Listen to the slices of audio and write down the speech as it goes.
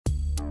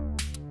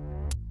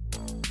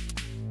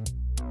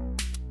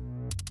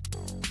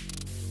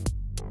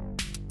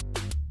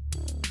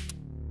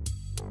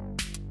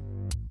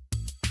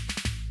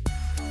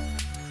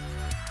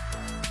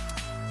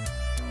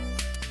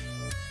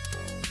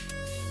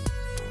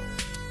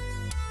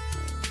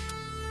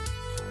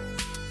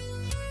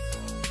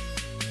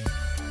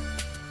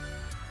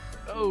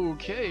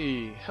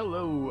Okay,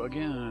 hello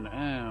again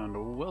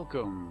and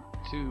welcome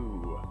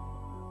to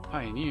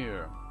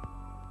Pioneer.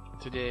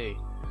 Today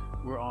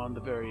we're on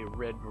the very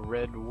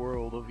red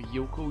world of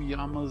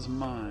Yokoyama's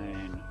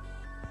mine.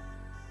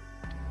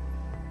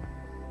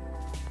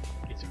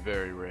 It's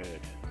very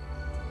red.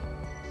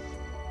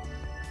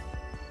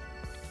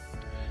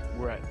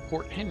 We're at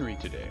Port Henry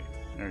today,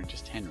 or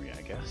just Henry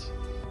I guess.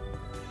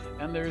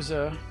 And there's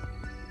a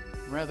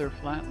rather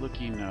flat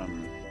looking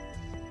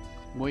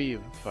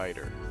wave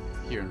fighter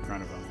here in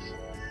front of us.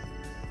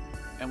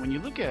 And when you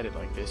look at it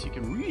like this, you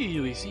can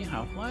really see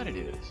how flat it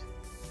is.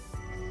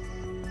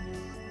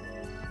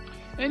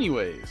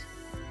 Anyways,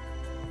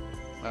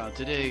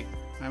 today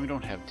we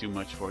don't have too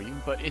much for you,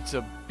 but it's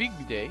a big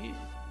day,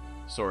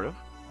 sort of.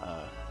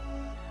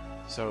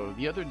 So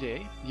the other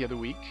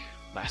week,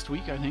 last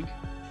week I think,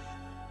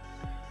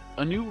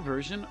 a new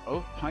version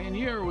of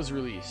Pioneer was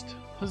released.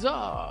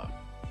 Huzzah!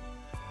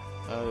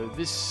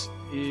 This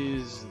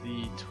is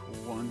the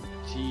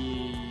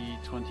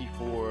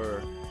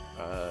 2024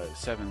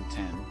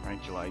 7/10,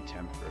 right? July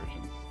 10th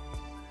version.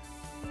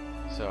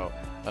 So,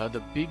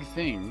 the big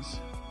things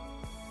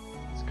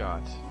it's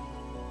got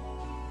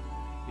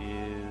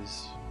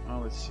is,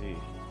 let's see.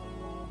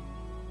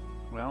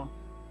 Well,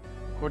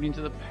 according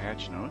to the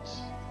patch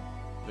notes,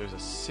 there's a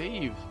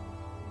save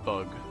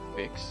bug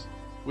fix,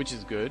 which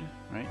is good,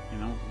 right? You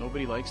know,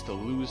 nobody likes to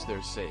lose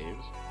their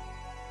saves.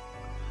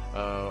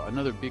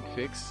 Another big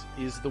fix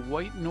is the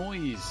white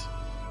noise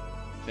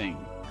thing.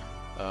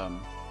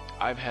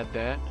 I've had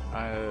that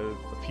a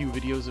few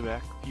videos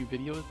back,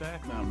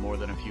 more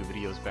than a few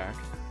videos back.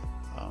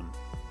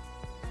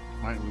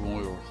 Right, when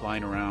we were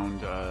flying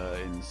around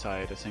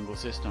inside a single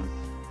system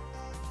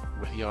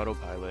with the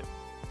autopilot,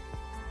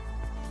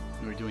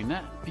 we were doing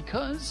that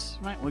because,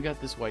 right, we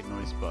got this white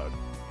noise bug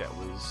that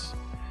was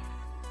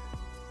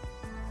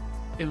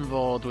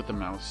involved with the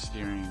mouse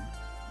steering.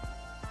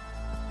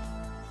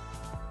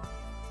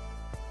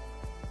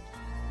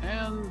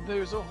 And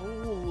there's a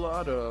whole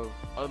lot of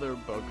other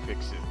bug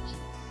fixes.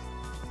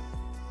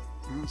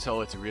 So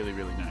it's really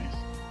nice.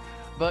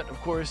 But of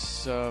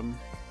course,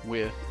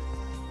 with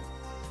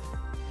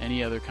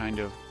any other kind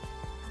of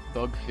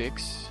bug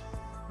fix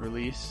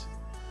release,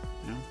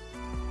 you know,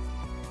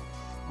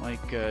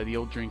 like the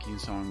old drinking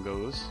song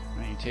goes,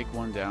 right? You take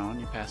one down,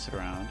 you pass it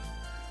around,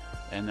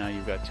 and now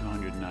you've got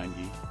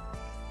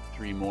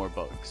 293 more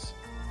bugs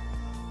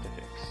to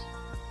fix.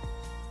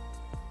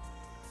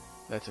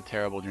 That's a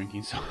terrible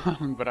drinking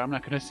song, but I'm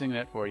not going to sing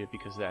that for you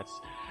because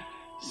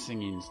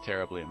singing's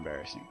terribly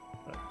embarrassing.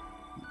 But,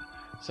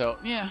 so,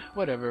 yeah,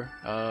 whatever.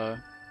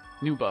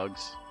 New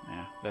bugs.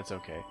 Yeah, that's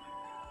okay.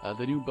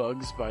 The new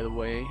bugs, by the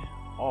way,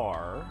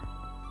 are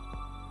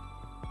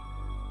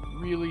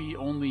really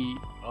only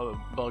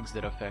bugs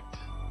that affect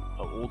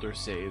older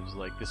saves,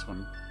 like this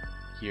one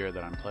here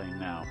that I'm playing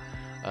now,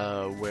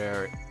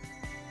 where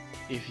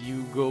if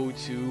you go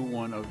to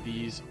one of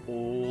these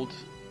old,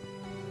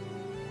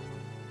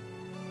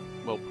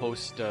 well,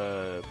 post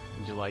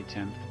July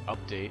 10th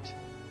update,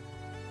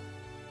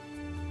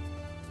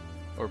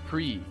 or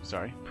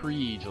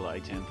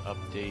pre-July 10th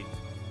update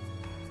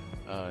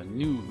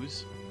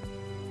news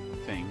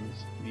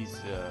things, these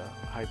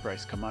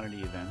high-price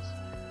commodity events,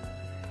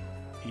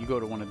 you go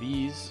to one of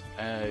these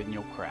and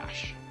you'll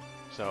crash.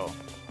 So,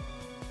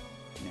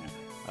 yeah,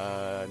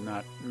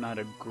 not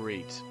a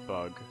great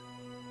bug,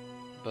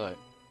 but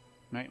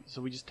right.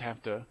 So we just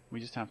have to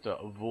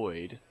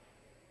avoid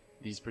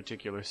these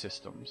particular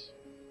systems.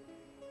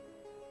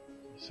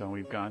 So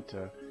we've got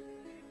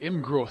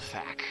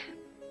Imgrothak.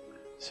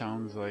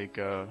 Sounds like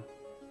a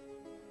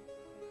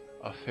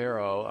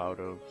pharaoh out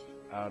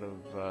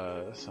of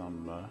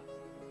some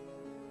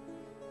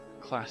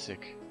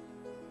classic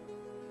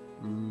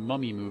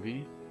mummy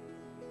movie.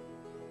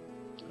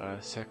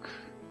 Sek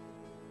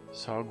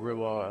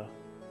Sagriwa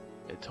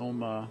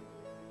Etoma.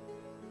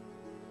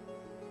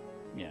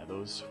 Yeah,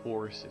 those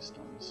 4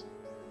 systems.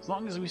 As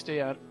long as we stay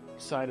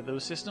outside of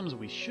those systems,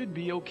 we should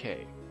be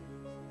okay.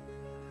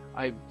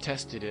 I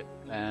tested it,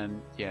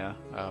 and yeah,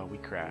 we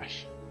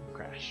crash.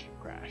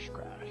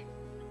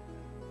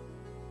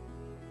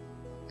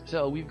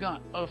 So we've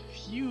got a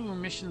few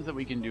missions that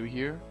we can do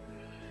here.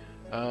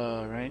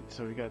 Right,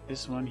 so we got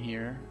this one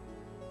here.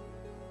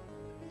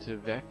 To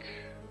Vec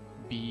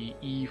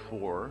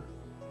BE4.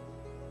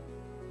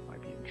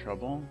 Might be in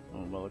trouble.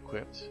 Well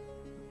equipped.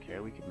 Okay,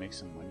 we could make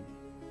some money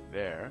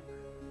there.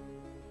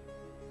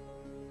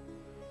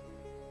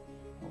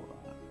 Hold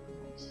on,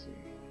 let's see.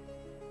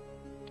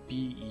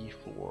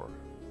 BE4.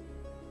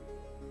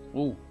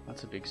 Oh,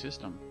 that's a big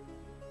system.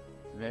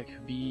 Vec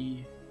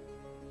BE4.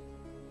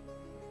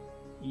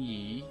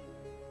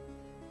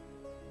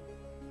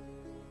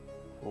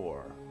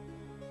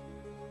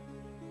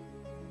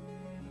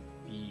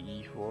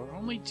 BE4.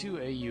 Only 2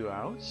 AU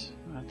out.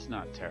 That's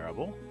not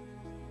terrible.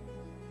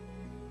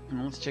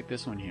 And let's check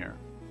this one here.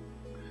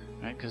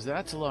 Right, because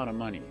that's a lot of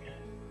money.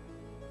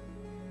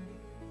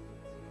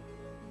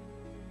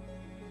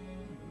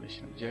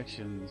 Mission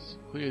objections.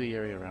 Clear the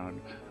area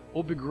around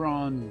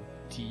Obigron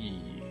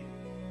T.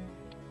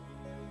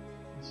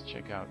 Let's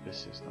check out this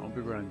system.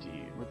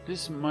 Oberondi. With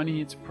this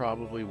money, it's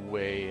probably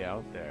way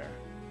out there.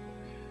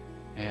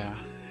 Yeah,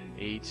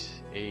 8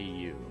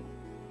 AU.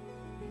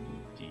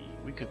 D.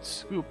 We could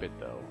scoop it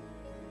though.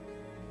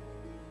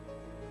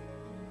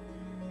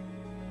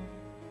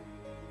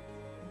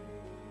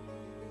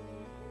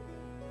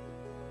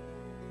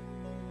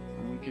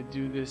 And we could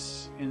do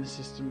this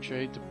in-system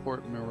trade to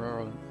Port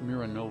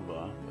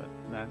Miranova, but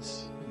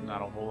that's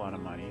not a whole lot of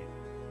money.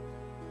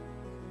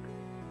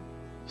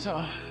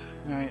 So,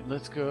 alright,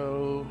 let's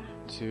go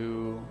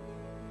to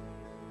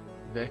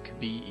Vec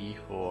BE4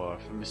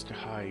 for Mr.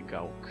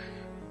 Haigauk.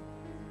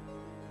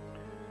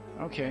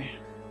 Okay.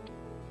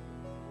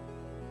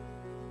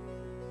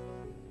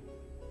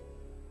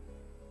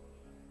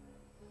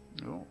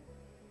 Oh.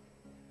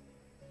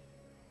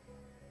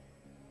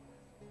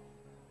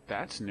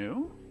 That's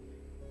new?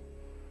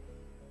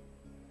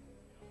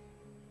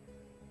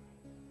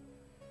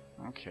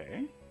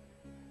 Okay.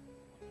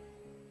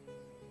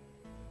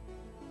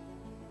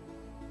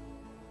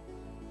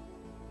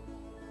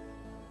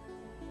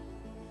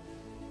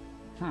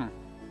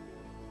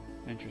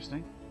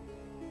 Interesting.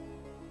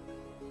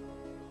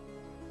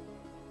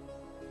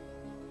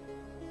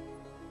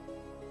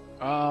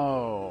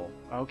 Oh,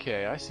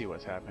 okay, I see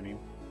what's happening.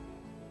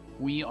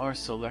 We are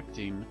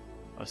selecting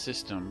a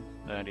system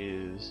that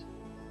is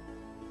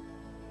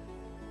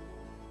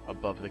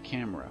above the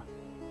camera.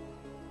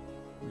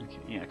 Okay,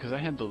 yeah, because I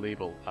had to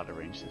label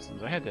out-of-range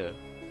systems. I had to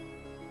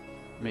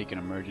make an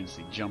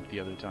emergency jump the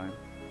other time.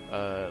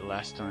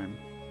 Last time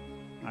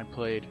I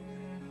played,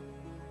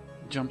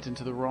 jumped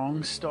into the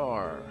wrong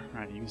star.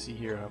 Right, you can see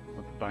here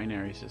with the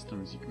binary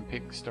systems, you can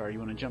pick star you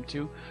want to jump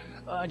to.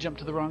 I jumped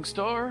to the wrong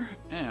star,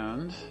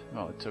 and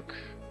well, it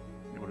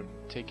would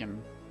have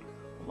taken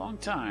a long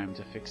time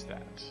to fix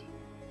that.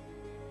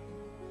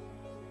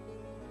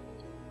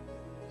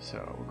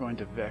 So we're going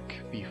to Vec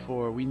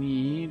B4. We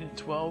need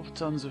 12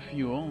 tons of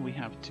fuel. We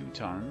have 2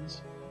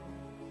 tons.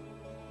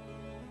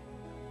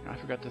 I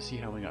forgot to see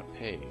how we got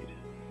paid.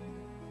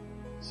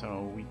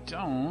 So we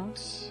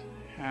don't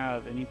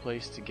have any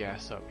place to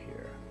gas up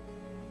here.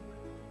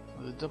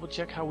 Let's double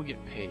check how we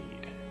get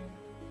paid.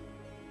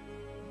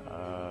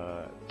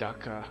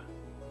 Dhaka.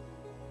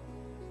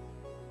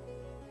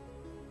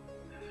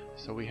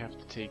 So we have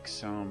to take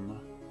some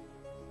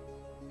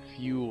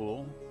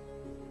fuel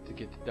to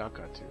get to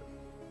Dhaka too.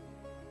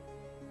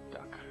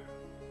 Dhaka.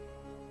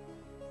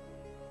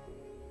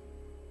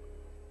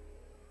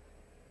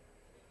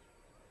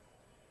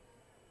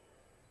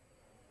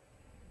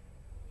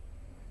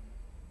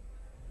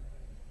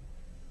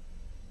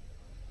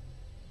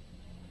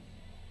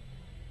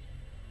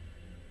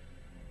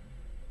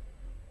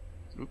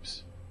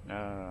 Oops.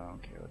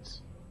 Okay,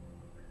 let's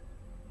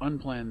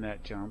unplan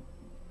that jump.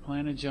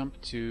 Plan a jump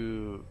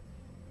to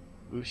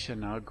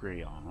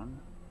Ushanagrion,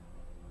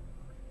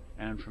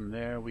 and from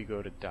there we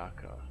go to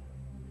Dhaka.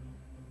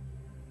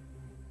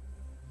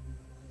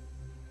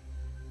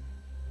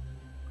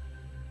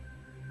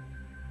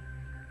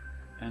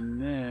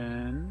 And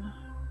then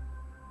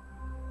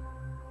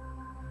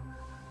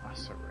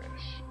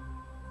Asarish.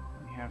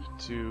 We have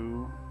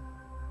to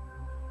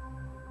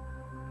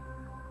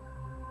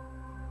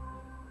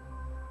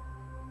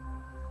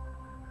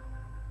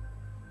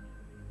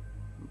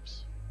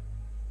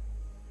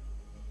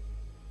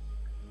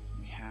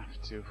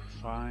to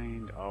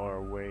find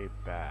our way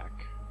back.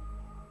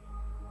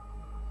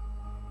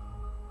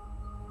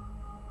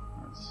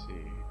 Let's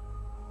see.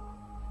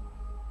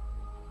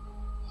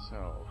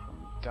 So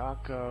from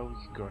Dhaka we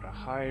could go to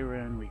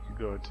Hiren, we could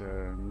go to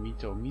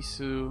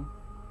Mitomisu,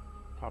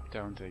 pop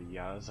down to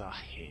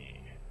Yazahe.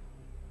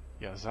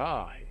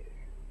 Yazahe.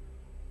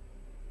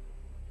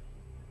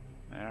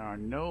 There are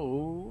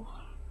no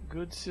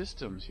good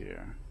systems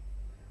here.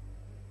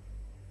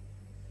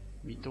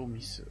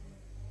 Mitomisu.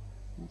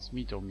 What's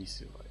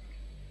Mitomisu like?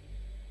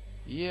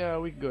 Yeah,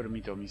 we can go to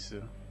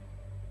Mitomisu.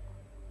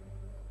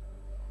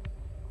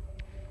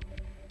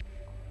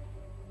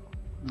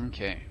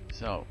 Okay,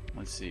 so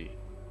let's see.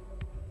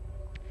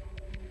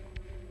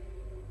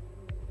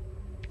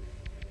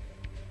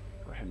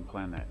 Go ahead and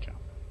plan that jump.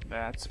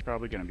 That's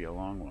probably going to be a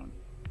long one.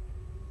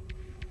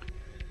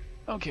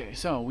 Okay,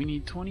 so we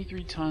need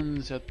 23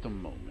 tons at the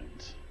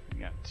moment. We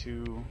got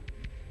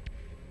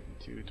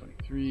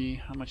 23.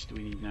 How much do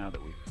we need now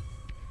that we've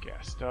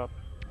gassed up?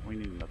 We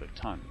need another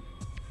ton.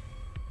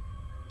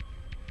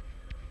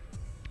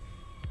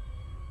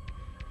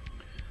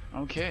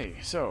 Okay,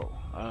 so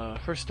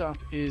first stop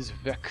is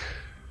Vec.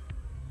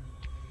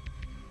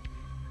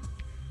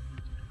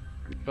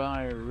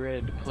 Goodbye,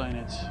 red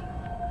planet. So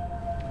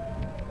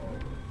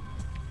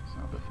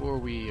before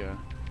we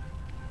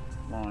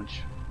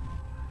launch,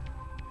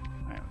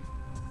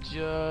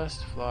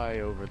 just fly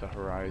over the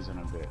horizon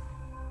a bit.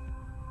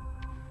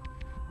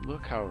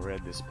 Look how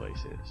red this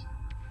place is.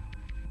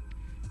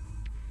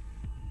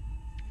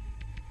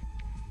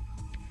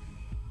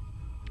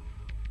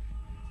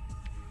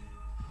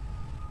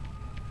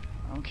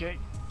 Okay,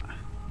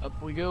 up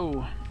we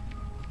go.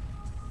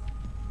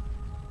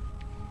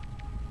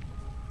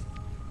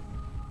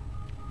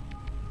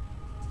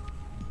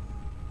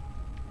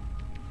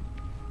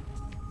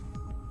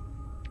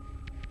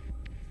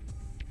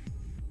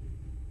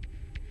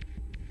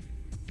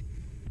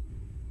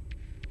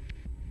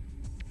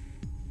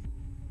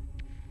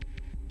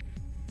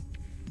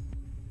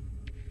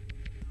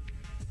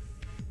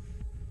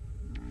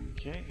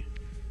 Okay.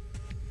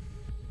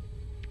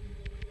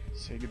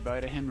 Say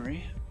goodbye to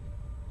Henry.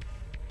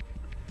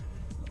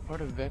 What part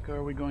of Vecca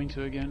are we going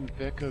to again?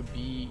 Vecca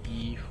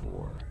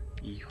BE4.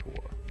 E4.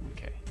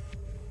 Okay.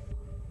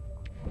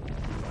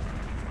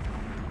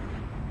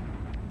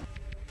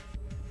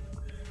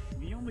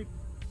 The only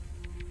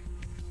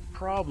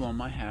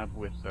problem I have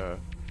with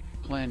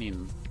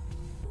planning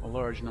a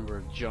large number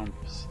of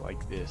jumps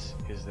like this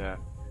is that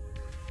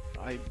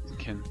I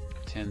can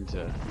tend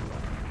to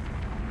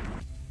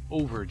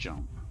over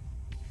jump.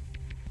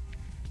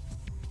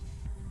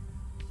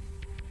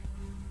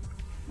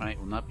 I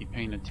will not be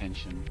paying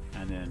attention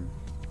and then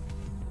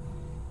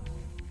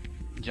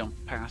jump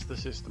past the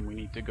system we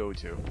need to go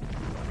to.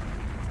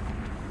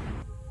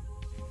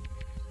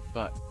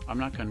 But I'm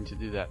not going to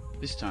do that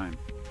this time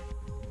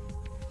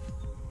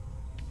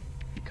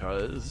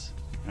because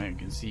you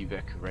can see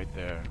Vec right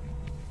there.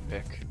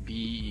 Vec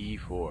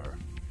BE4.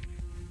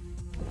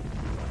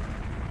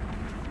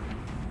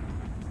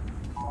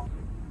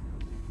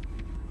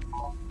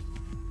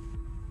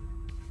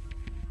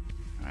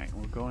 Alright,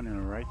 we're going in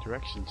the right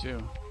direction too.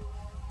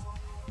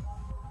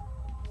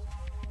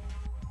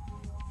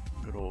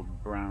 Good old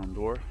brown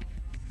door.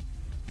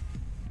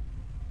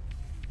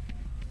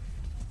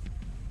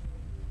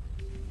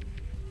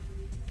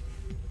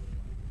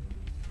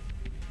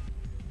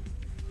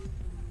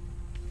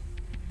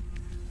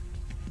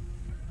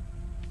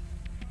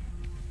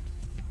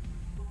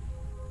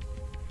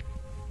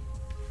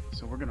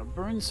 So we're gonna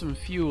burn some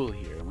fuel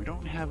here, and we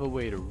don't have a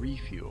way to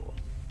refuel.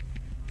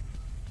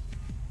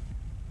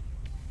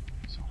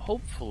 So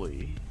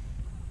hopefully,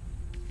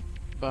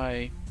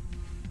 by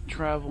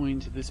traveling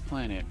to this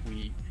planet,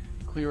 we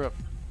clear up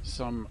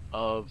some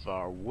of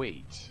our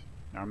weight,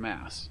 our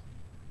mass,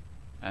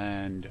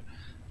 and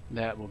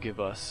that will give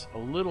us a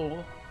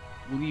little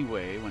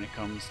leeway when it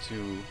comes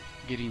to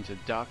getting to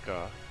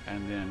Dhaka,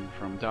 and then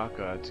from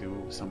Dhaka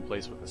to some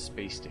place with a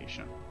space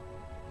station.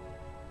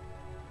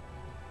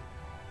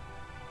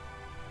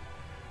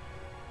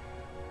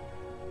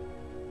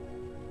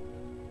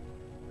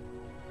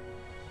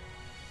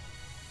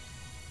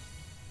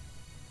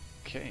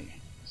 Okay,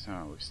 so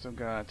we've still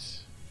got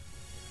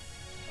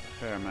a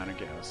fair amount of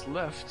gas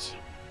left.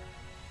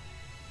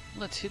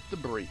 Let's hit the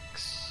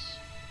brakes.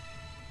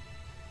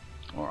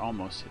 Or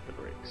almost hit the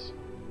brakes.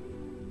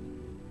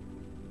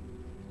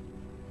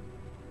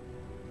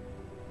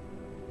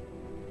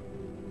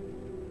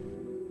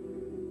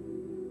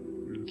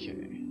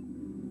 Okay.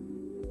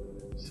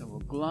 So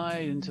we'll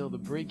glide until the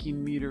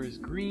braking meter is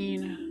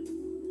green.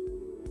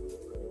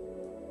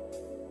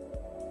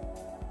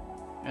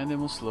 And then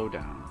we'll slow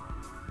down.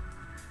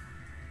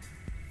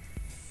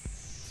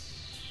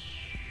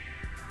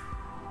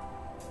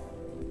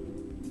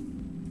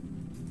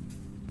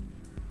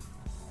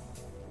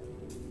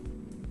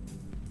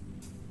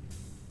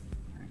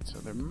 So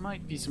there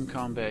might be some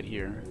combat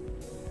here,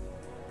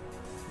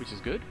 which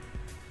is good.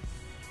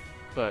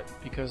 But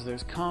because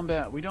there's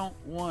combat, we don't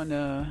want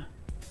to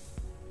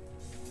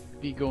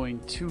be going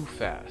too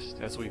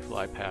fast as we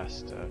fly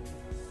past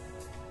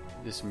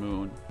this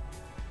moon.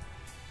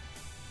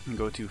 And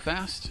go too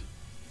fast,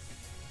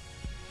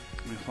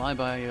 we fly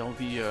by all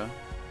the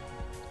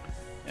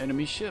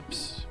enemy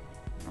ships,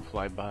 or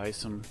fly by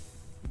some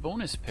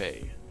bonus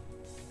pay.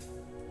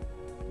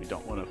 We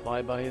don't want to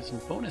fly by some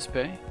bonus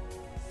pay.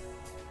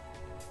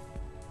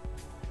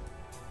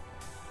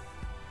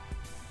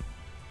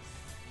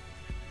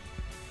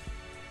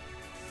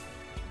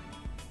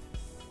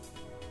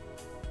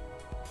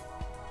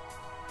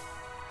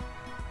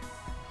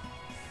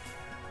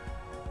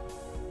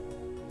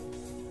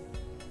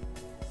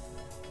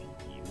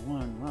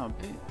 Wow,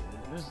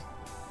 this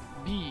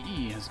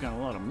BE has got a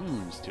lot of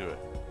moons to it.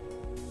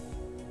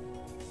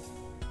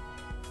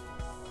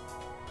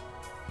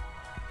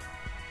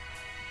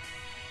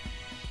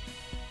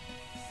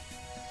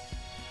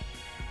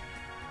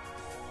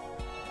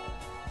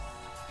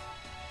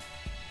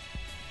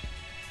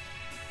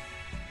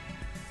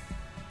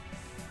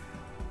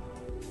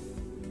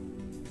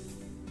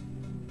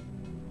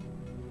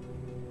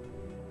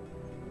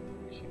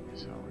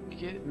 So we're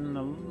getting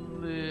a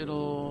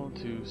little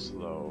too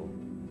slow.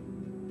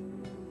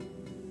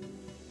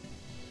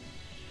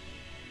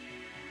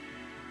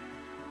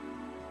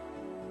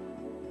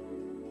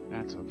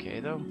 That's okay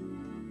though.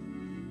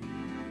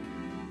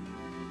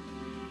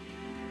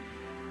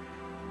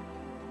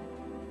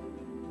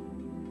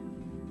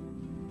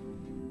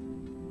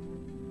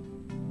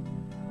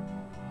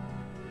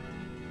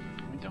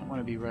 We don't want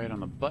to be right on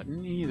the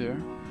button either.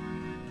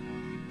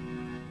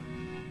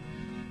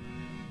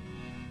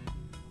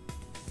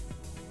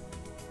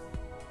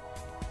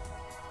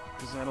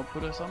 Because that'll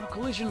put us on a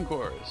collision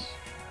course.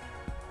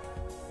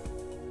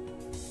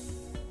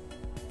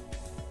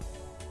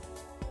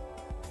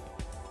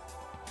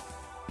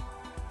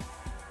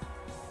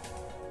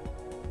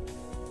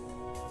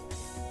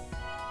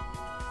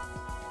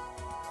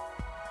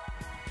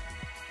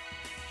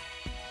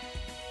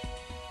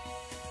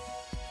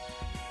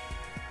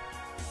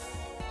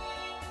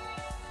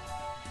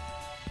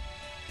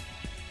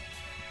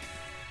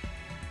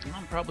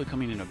 I'm probably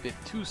coming in a bit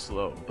too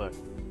slow, but,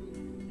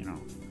 you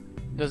know,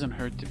 it doesn't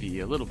hurt to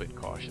be a little bit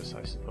cautious,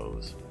 I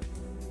suppose.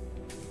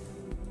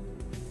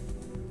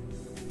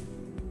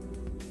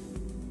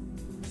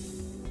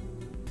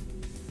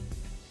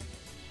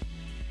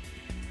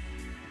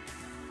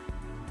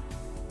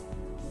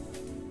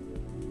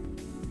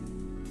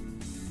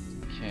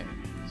 Okay,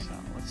 so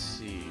let's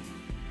see.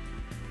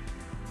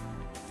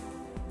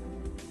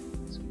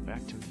 Let's go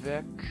back to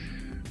Vec.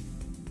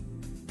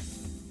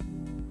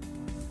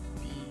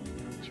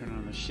 Turn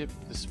on the ship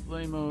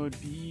display mode,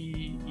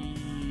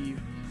 BE4.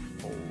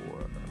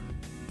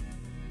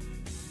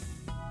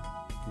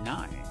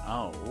 9.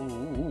 Oh,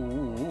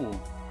 ooh.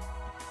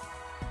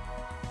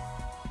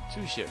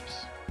 2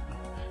 ships.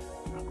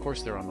 Of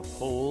course, they're on the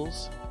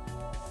poles.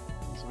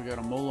 So we got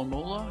a Mola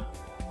Mola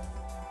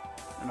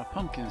and a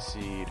Pumpkin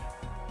Seed.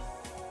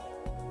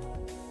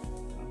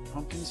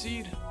 Pumpkin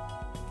Seed,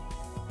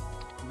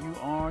 you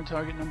are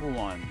target number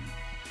 1.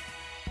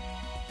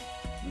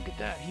 Look at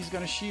that, he's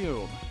got a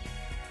shield.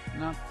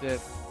 Not that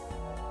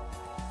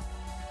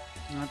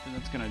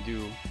that's gonna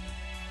do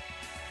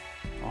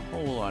a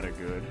whole lot of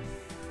good.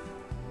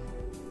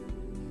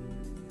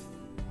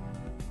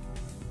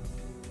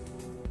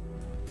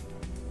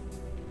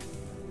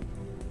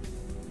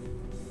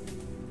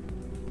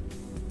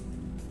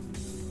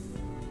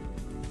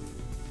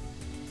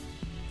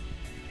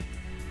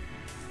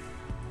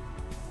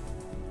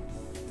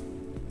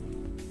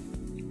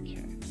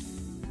 Okay,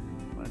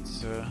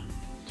 let's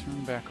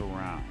turn back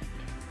around.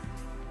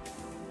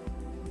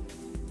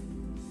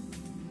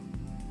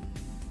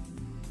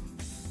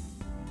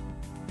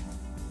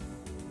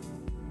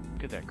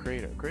 Look at that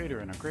crater, crater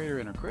and a crater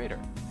and a crater.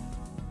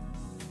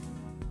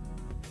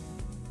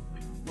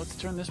 Let's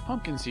turn this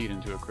pumpkin seed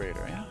into a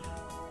crater, yeah?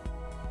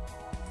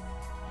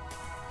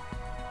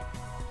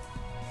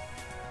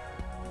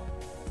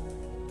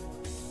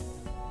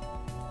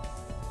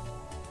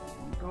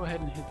 Go ahead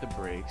and hit the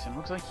brakes, and it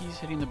looks like he's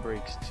hitting the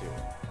brakes too.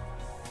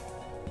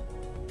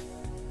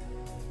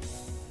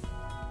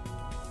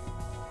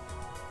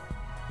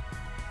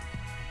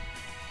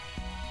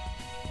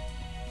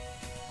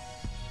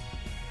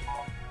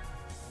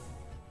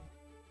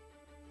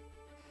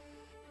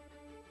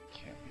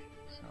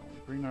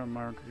 Bring our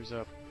markers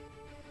up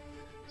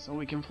so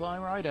we can fly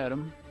right at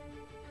him,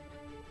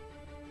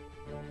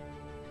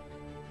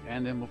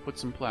 and then we'll put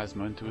some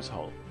plasma into his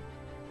hull.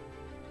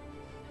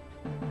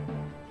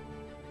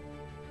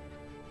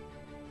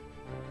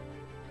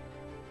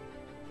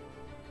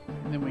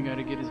 And then we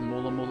gotta get his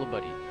Mola Mola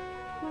buddy.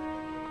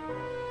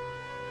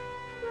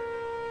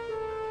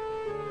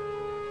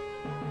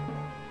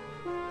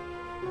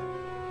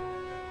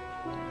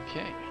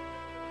 Okay.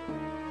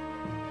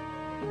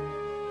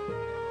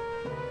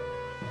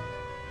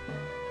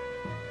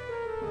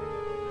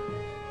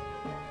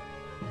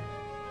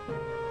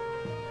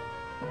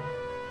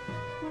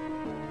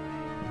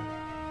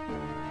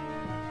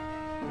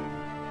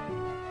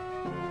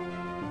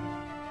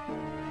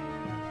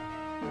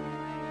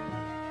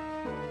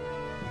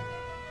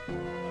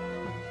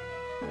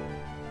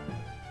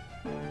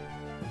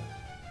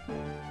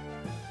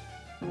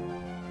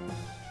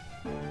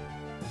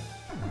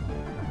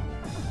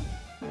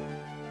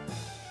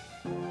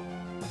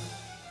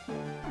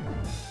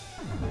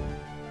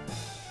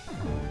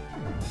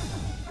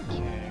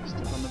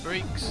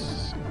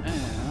 Brakes,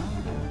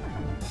 and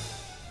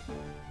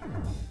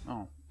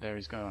oh, there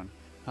he's going.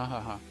 Ha ha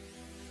ha.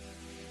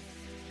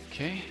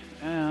 Okay,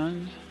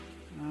 and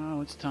now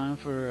it's time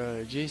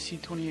for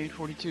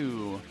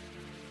JC2842.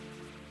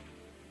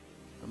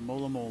 The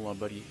Mola Mola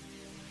buddy.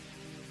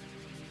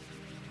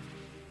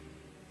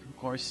 Of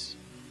course,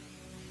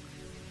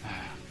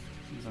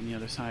 he's on the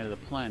other side of the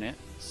planet,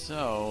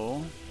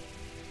 so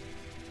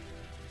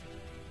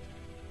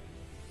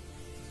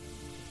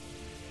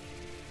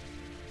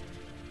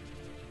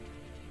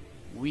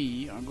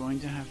we are going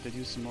to have to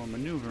do some more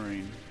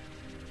maneuvering.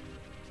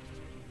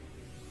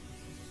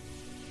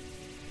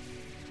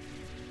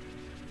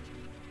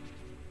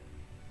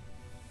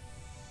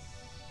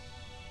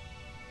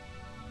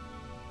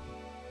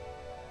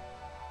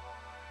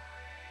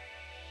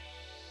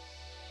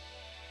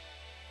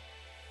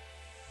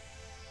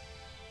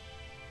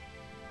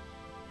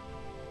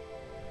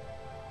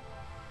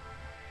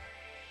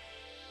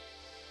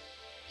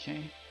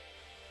 Okay.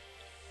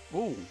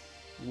 Oh,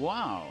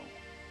 wow.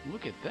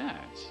 Look at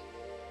that.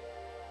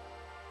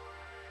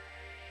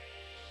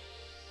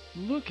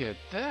 Look at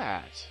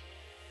that.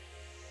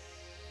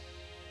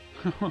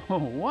 Oh,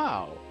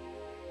 wow.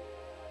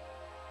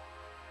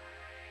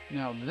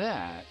 Now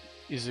that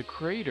is a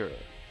crater.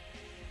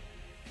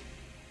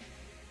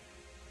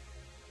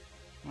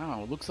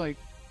 Wow, it looks like...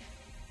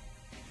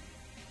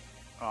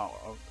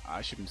 Oh,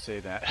 I shouldn't say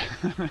that.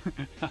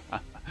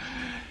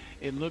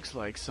 It looks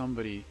like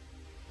somebody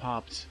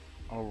popped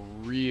a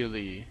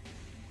really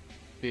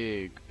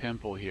big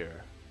pimple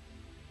here.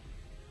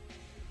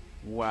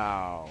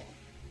 Wow.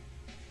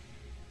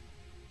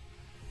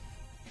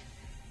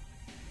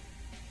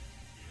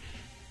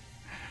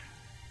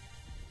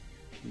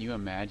 Can you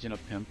imagine a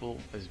pimple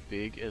as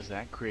big as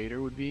that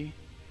crater would be?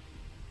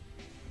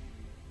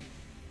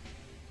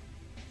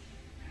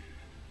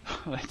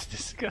 That's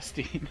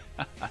disgusting.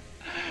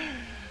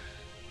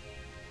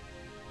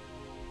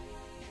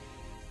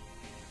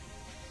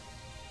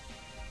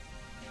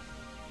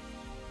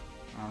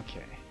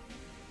 Okay.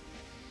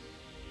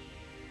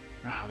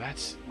 Wow,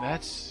 that's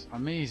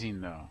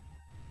amazing though.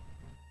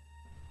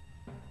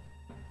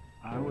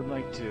 I would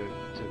like to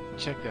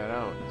check that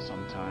out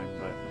sometime,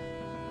 but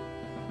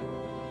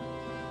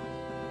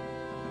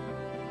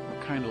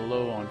we're kind of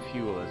low on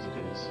fuel as it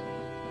is.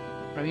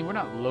 I mean, we're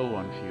not low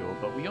on fuel,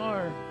 but we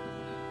are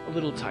a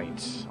little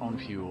tight on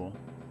fuel.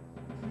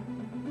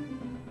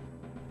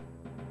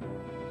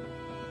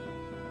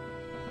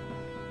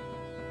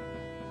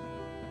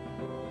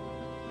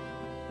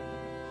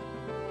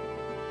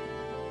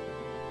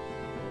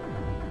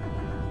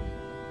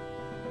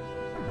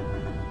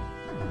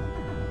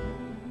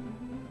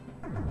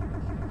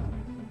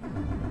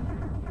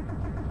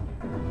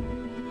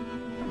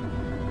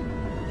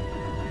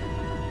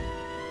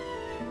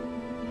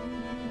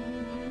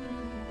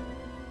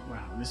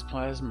 This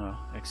plasma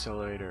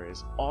accelerator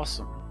is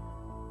awesome.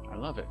 I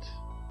love it.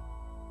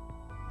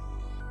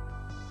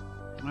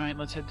 Alright,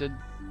 let's head to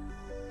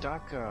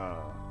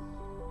Dhaka.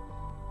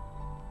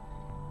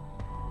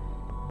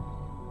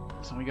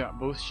 So we got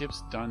both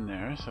ships done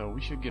there, so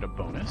we should get a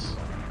bonus.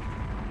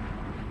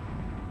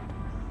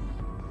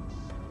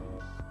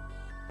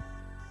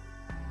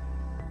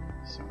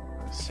 So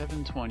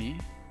 720,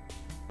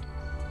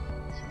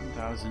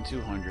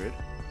 7,200.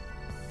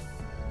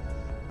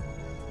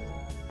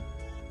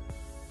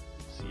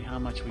 How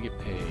much we get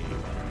paid?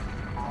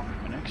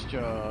 An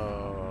extra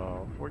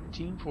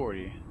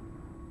 1440.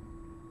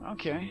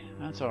 Okay,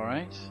 that's all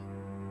right.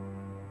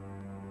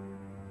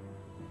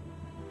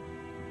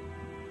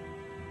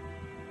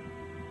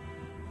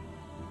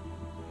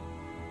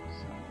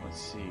 So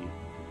let's see.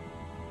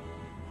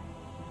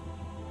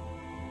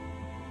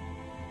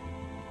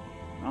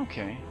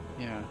 Okay,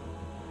 yeah.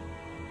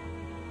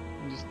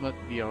 Just let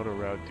the auto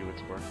route do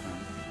its work now.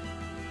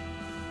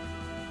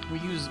 We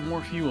use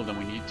more fuel than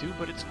we need to,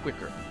 but it's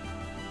quicker.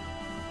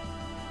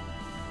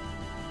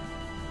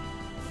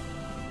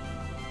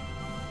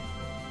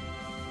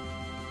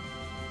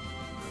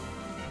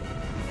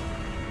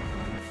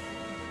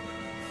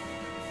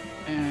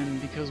 And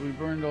because we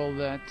burned all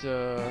that,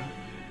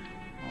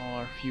 all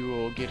our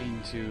fuel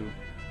getting to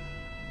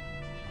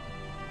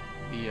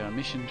the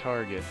mission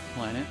target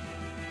planet,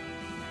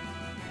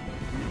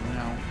 we're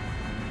now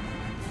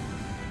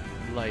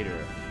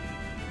lighter.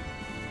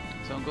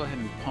 So I'll go ahead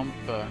and pump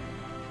the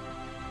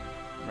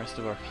rest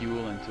of our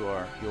fuel into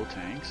our fuel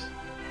tanks.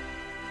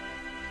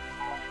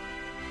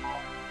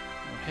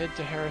 We'll head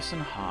to Harrison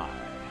High.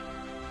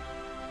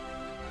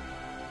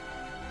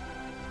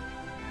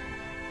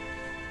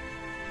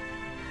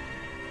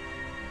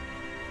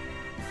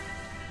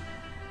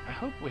 I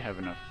hope we have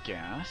enough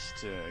gas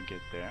to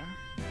get there.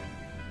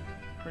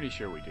 Pretty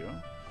sure we do.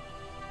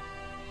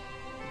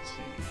 Let's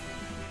see.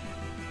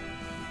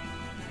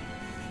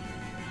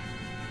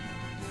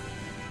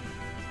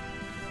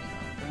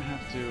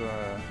 Have to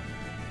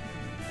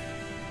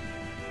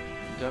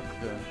duck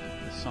the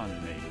sun,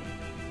 maybe.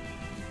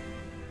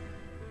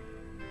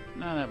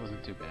 No, that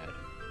wasn't too bad.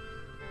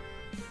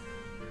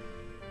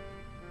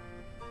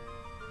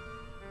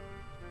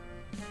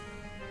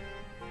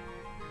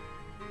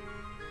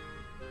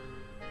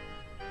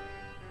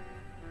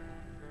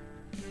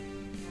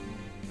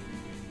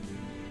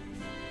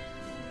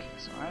 Okay,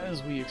 so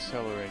as we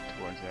accelerate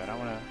towards that, I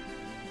want to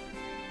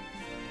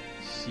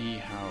see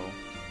how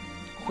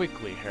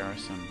quickly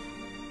Harrison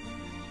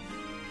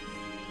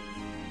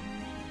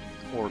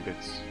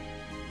orbits.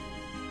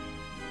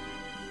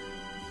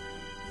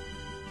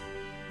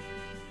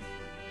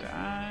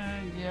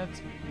 Yeah,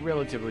 it's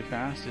relatively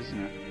fast, isn't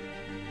it?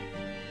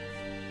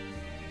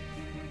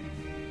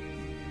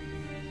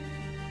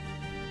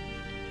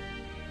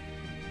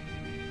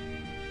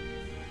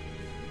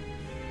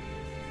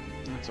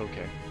 That's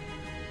okay.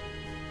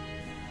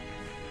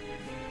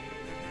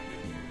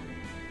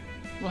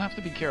 We'll have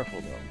to be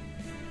careful, though.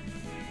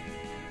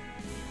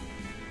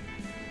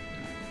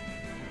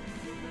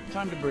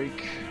 Time to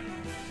break.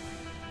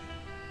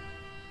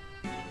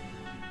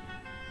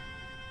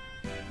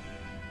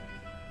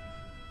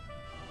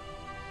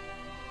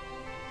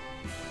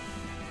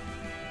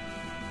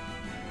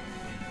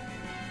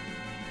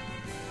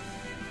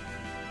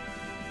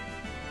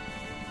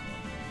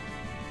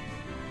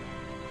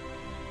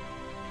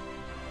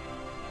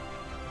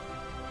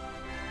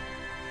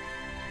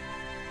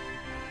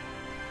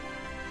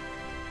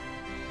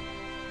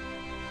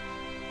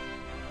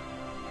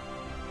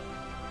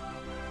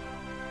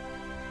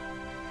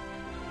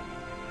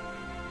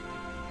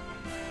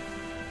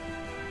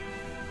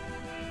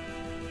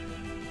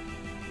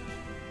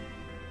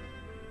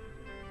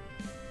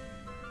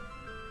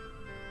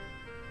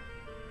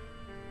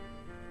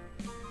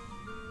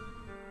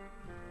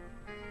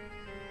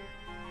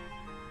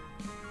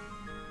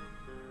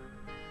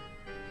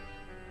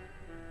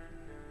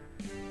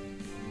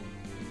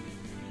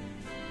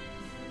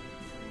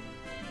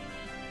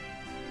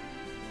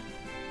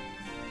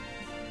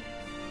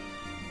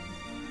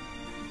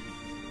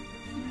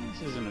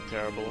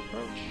 terrible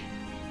approach.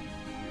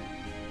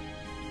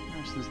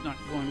 Harrison's not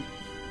going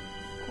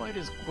quite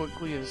as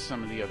quickly as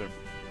some of the other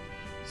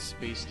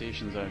space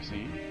stations I've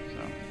seen,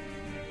 so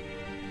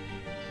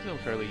still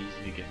fairly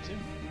easy to get to.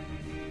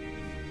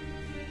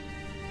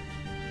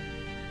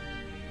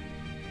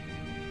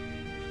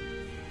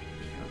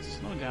 Let's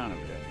slow down a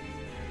bit.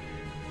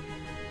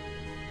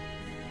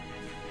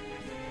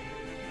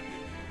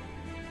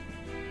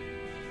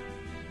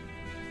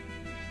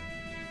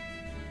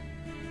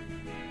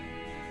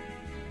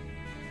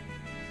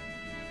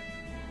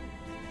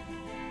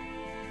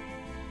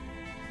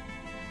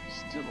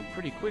 Still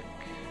pretty quick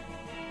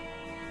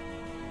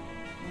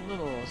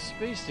little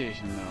space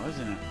station though,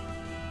 isn't it?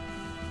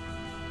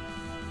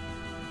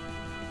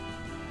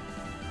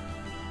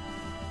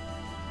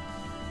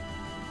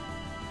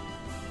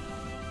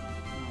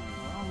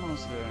 Oh, we're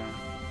almost there.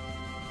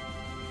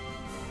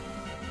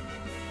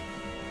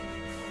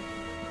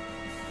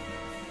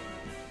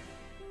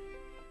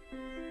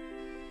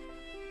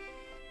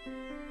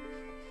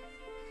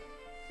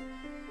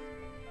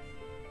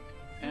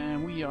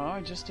 And we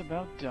are just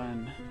about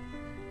done.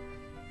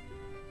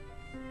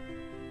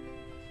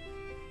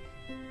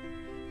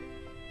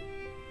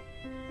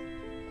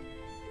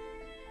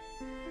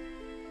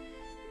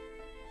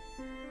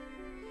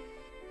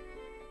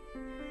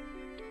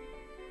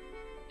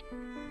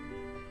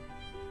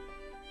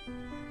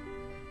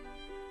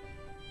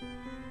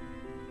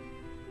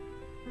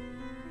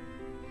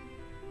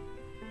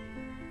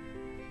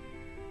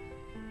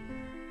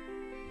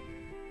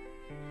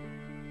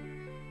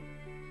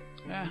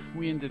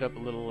 We ended up a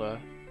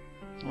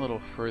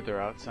little further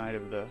outside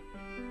of the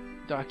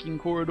docking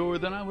corridor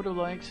than I would have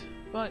liked,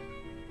 but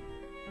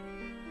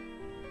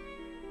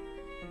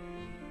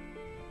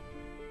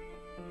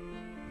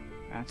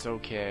that's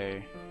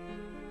okay.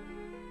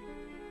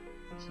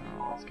 So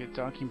let's get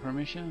docking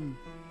permission.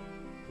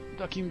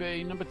 Docking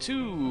bay number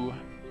 2.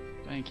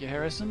 Thank you,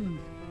 Harrison.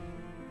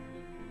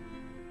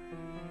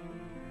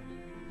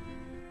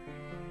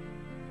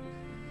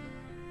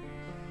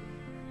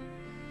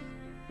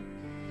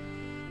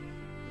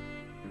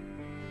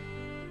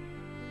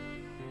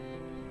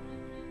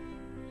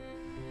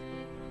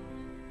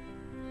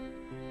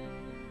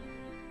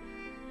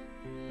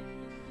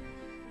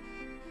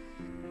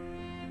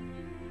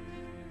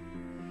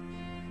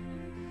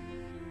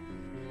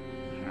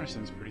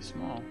 Harrison's pretty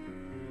small.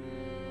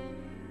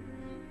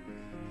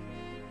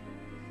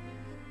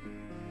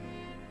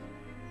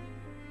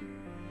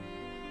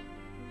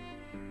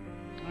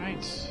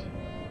 Alright.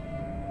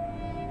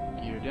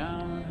 Gear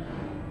down.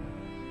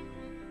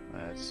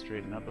 Let's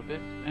straighten up a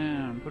bit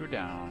and put her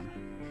down.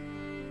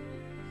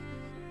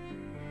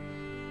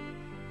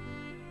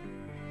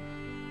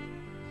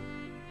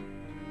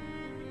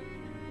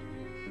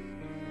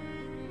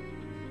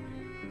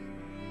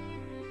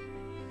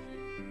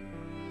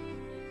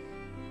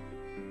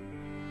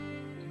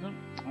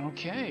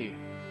 Okay,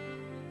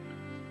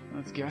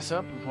 let's gas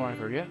up before I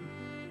forget,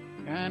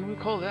 and we'll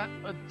call that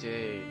a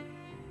day.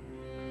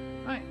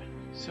 Right,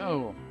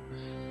 so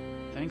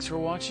thanks for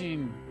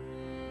watching.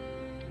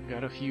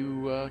 Got a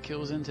few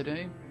kills in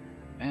today,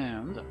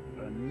 and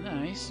a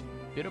nice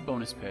bit of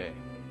bonus pay.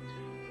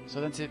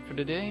 So that's it for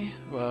today.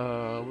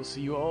 We'll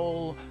see you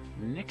all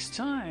next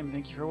time.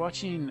 Thank you for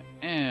watching,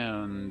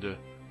 and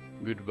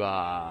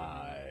goodbye.